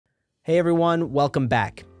Hey everyone, welcome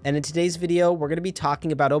back. And in today's video, we're going to be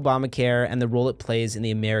talking about Obamacare and the role it plays in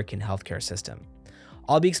the American healthcare system.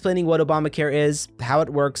 I'll be explaining what Obamacare is, how it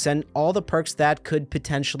works, and all the perks that could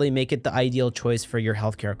potentially make it the ideal choice for your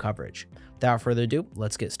healthcare coverage. Without further ado,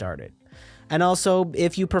 let's get started. And also,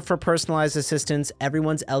 if you prefer personalized assistance,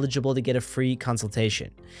 everyone's eligible to get a free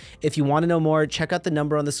consultation. If you want to know more, check out the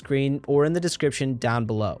number on the screen or in the description down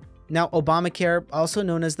below. Now, Obamacare, also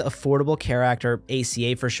known as the Affordable Care Act, or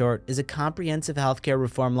ACA for short, is a comprehensive healthcare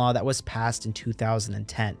reform law that was passed in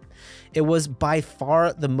 2010. It was by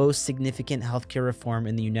far the most significant healthcare reform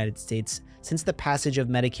in the United States since the passage of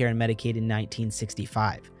Medicare and Medicaid in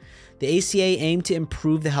 1965. The ACA aimed to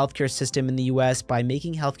improve the healthcare system in the US by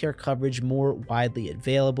making healthcare coverage more widely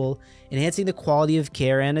available, enhancing the quality of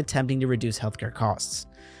care, and attempting to reduce healthcare costs.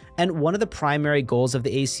 And one of the primary goals of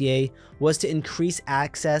the ACA was to increase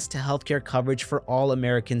access to healthcare coverage for all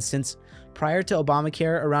Americans, since prior to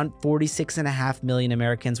Obamacare, around 46.5 million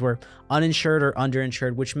Americans were uninsured or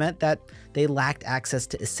underinsured, which meant that they lacked access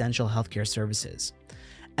to essential healthcare services.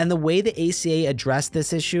 And the way the ACA addressed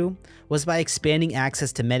this issue was by expanding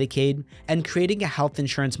access to Medicaid and creating a health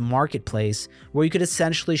insurance marketplace where you could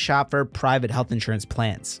essentially shop for private health insurance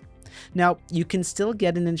plans. Now, you can still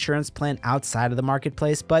get an insurance plan outside of the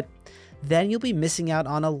marketplace, but then you'll be missing out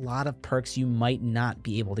on a lot of perks you might not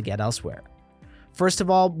be able to get elsewhere. First of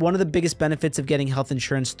all, one of the biggest benefits of getting health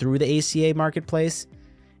insurance through the ACA marketplace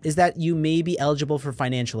is that you may be eligible for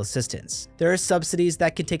financial assistance. There are subsidies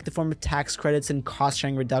that can take the form of tax credits and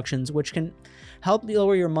cost-sharing reductions, which can help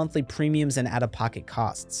lower your monthly premiums and out-of-pocket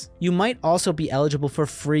costs. You might also be eligible for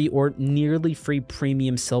free or nearly free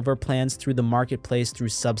premium silver plans through the marketplace through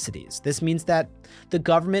subsidies. This means that the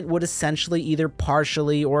government would essentially either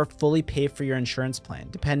partially or fully pay for your insurance plan,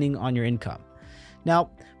 depending on your income.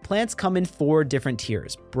 Now, plans come in 4 different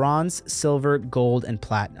tiers: bronze, silver, gold, and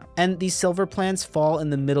platinum. And these silver plans fall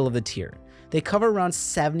in the middle of the tier. They cover around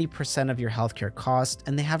 70% of your healthcare costs,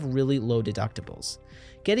 and they have really low deductibles.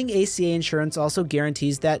 Getting ACA insurance also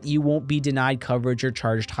guarantees that you won't be denied coverage or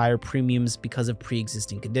charged higher premiums because of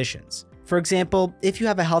pre-existing conditions. For example, if you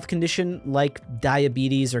have a health condition like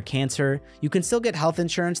diabetes or cancer, you can still get health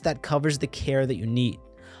insurance that covers the care that you need,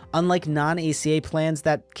 unlike non-ACA plans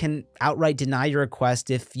that can outright deny your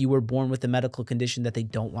request if you were born with a medical condition that they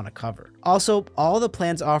don't want to cover. Also, all the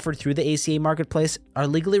plans offered through the ACA marketplace are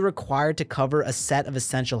legally required to cover a set of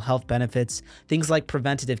essential health benefits, things like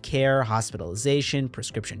preventative care, hospitalization,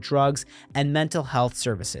 prescription drugs, and mental health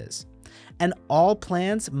services. And all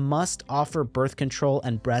plans must offer birth control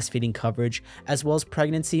and breastfeeding coverage, as well as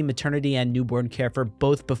pregnancy, maternity, and newborn care for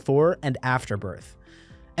both before and after birth.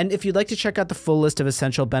 And if you'd like to check out the full list of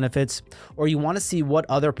essential benefits, or you want to see what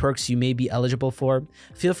other perks you may be eligible for,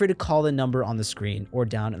 feel free to call the number on the screen or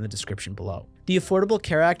down in the description below. The Affordable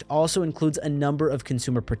Care Act also includes a number of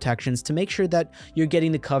consumer protections to make sure that you're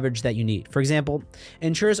getting the coverage that you need. For example,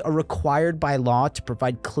 insurers are required by law to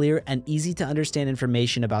provide clear and easy to understand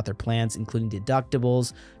information about their plans, including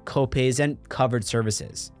deductibles, copays, and covered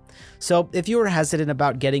services. So if you were hesitant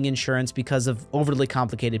about getting insurance because of overly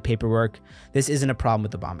complicated paperwork, this isn't a problem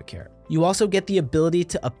with Obamacare. You also get the ability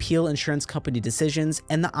to appeal insurance company decisions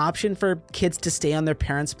and the option for kids to stay on their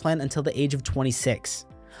parents' plan until the age of 26.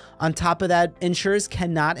 On top of that, insurers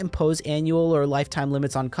cannot impose annual or lifetime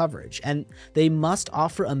limits on coverage, and they must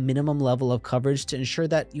offer a minimum level of coverage to ensure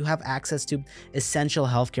that you have access to essential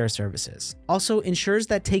healthcare services. Also, insurers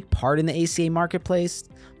that take part in the ACA marketplace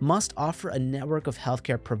must offer a network of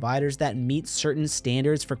healthcare providers that meet certain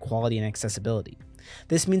standards for quality and accessibility.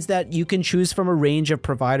 This means that you can choose from a range of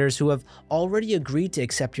providers who have already agreed to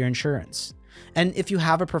accept your insurance. And if you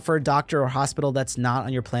have a preferred doctor or hospital that's not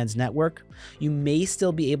on your plan's network, you may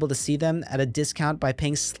still be able to see them at a discount by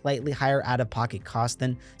paying slightly higher out-of-pocket costs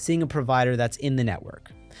than seeing a provider that's in the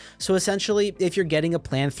network. So essentially, if you're getting a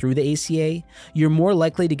plan through the ACA, you're more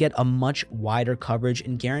likely to get a much wider coverage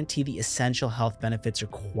and guarantee the essential health benefits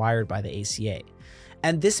required by the ACA.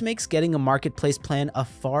 And this makes getting a marketplace plan a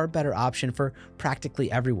far better option for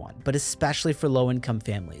practically everyone, but especially for low-income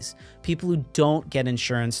families, people who don't get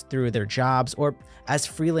insurance through their jobs or as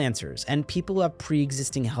freelancers, and people who have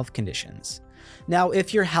pre-existing health conditions. Now,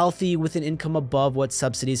 if you're healthy with an income above what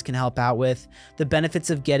subsidies can help out with, the benefits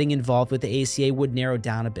of getting involved with the ACA would narrow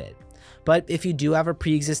down a bit. But if you do have a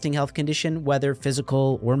pre-existing health condition, whether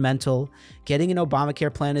physical or mental, getting an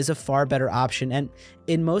Obamacare plan is a far better option and,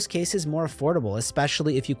 in most cases, more affordable,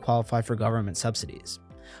 especially if you qualify for government subsidies.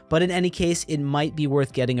 But in any case, it might be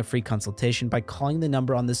worth getting a free consultation by calling the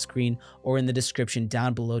number on the screen or in the description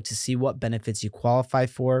down below to see what benefits you qualify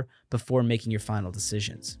for before making your final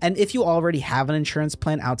decisions. And if you already have an insurance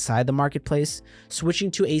plan outside the marketplace,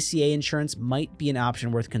 switching to ACA insurance might be an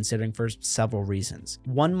option worth considering for several reasons.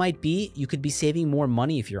 One might be you could be saving more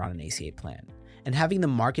money if you're on an ACA plan, and having the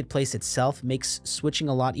marketplace itself makes switching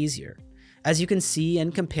a lot easier, as you can see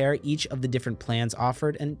and compare each of the different plans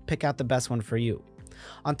offered and pick out the best one for you.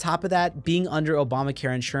 On top of that, being under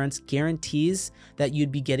Obamacare insurance guarantees that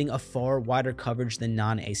you'd be getting a far wider coverage than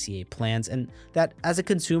non-ACA plans, and that as a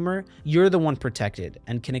consumer, you're the one protected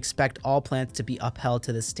and can expect all plans to be upheld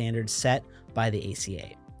to the standards set by the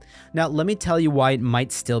ACA. Now, let me tell you why it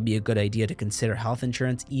might still be a good idea to consider health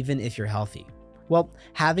insurance even if you're healthy. Well,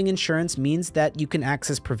 having insurance means that you can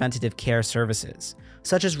access preventative care services,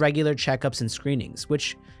 such as regular checkups and screenings,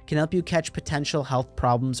 which can help you catch potential health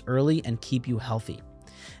problems early and keep you healthy.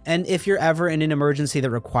 And if you're ever in an emergency that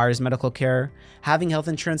requires medical care, having health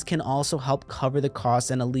insurance can also help cover the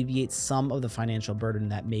costs and alleviate some of the financial burden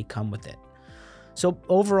that may come with it. So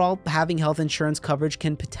overall, having health insurance coverage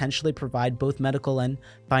can potentially provide both medical and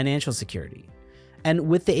financial security. And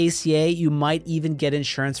with the ACA, you might even get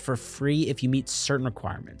insurance for free if you meet certain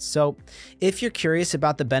requirements. So if you're curious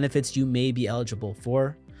about the benefits you may be eligible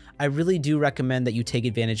for, I really do recommend that you take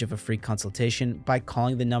advantage of a free consultation by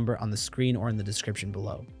calling the number on the screen or in the description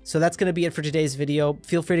below. So that's going to be it for today's video.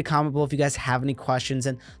 Feel free to comment below if you guys have any questions,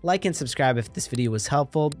 and like and subscribe if this video was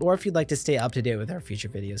helpful, or if you'd like to stay up to date with our future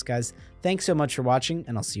videos. Guys, thanks so much for watching,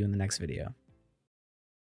 and I'll see you in the next video.